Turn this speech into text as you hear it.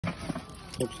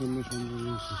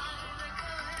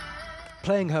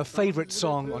Playing her favourite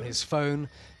song on his phone,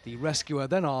 the rescuer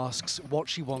then asks what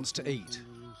she wants to eat.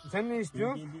 Sen ne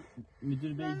istiyorsun?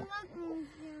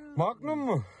 Magnum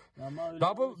mu?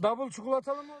 Double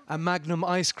çikolatalı mı? A Magnum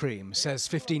ice cream, says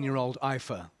 15-year-old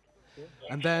Aifa.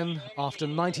 And then, after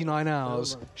 99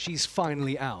 hours, she's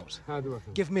finally out.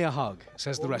 Give me a hug,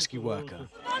 says the rescue worker.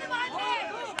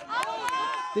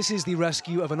 This is the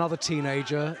rescue of another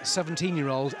teenager,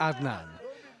 17-year-old Adnan.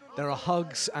 There are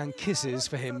hugs and kisses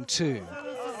for him too.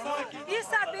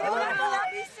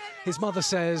 His mother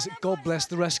says, God bless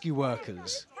the rescue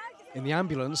workers. In the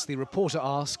ambulance, the reporter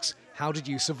asks, how did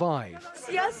you survive?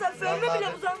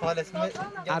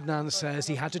 Adnan says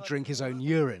he had to drink his own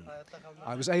urine.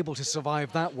 I was able to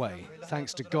survive that way,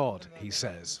 thanks to God, he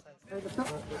says.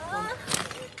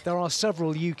 There are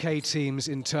several UK teams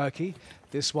in Turkey.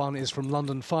 This one is from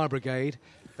London Fire Brigade.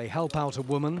 They help out a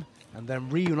woman and then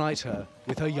reunite her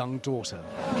with her young daughter.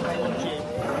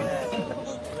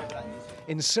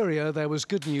 In Syria, there was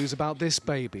good news about this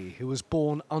baby who was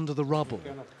born under the rubble.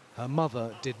 Her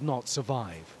mother did not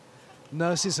survive.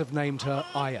 Nurses have named her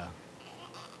Aya.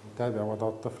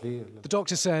 The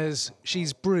doctor says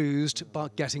she's bruised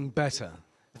but getting better.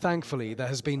 Thankfully, there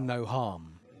has been no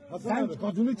harm.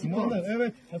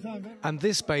 And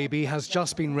this baby has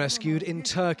just been rescued in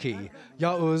Turkey.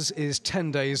 Yavuz is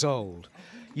 10 days old.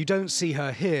 You don't see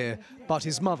her here, but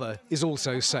his mother is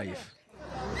also safe.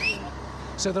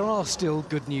 So there are still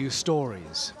good news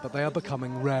stories, but they are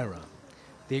becoming rarer.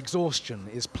 The exhaustion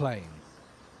is plain.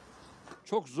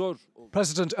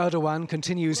 President Erdogan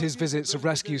continues his visits of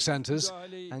rescue centres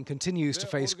and continues to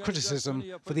face criticism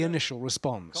for the initial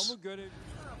response.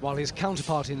 While his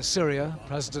counterpart in Syria,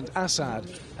 President Assad,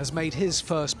 has made his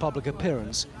first public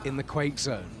appearance in the quake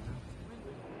zone.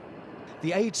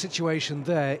 The aid situation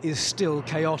there is still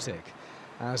chaotic,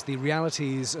 as the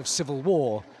realities of civil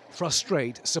war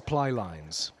frustrate supply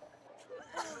lines.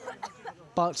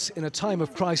 But in a time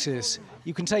of crisis,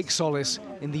 you can take solace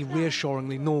in the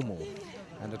reassuringly normal,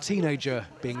 and a teenager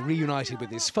being reunited with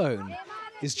his phone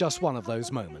is just one of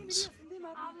those moments.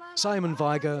 Simon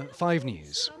Weiger, 5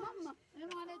 News.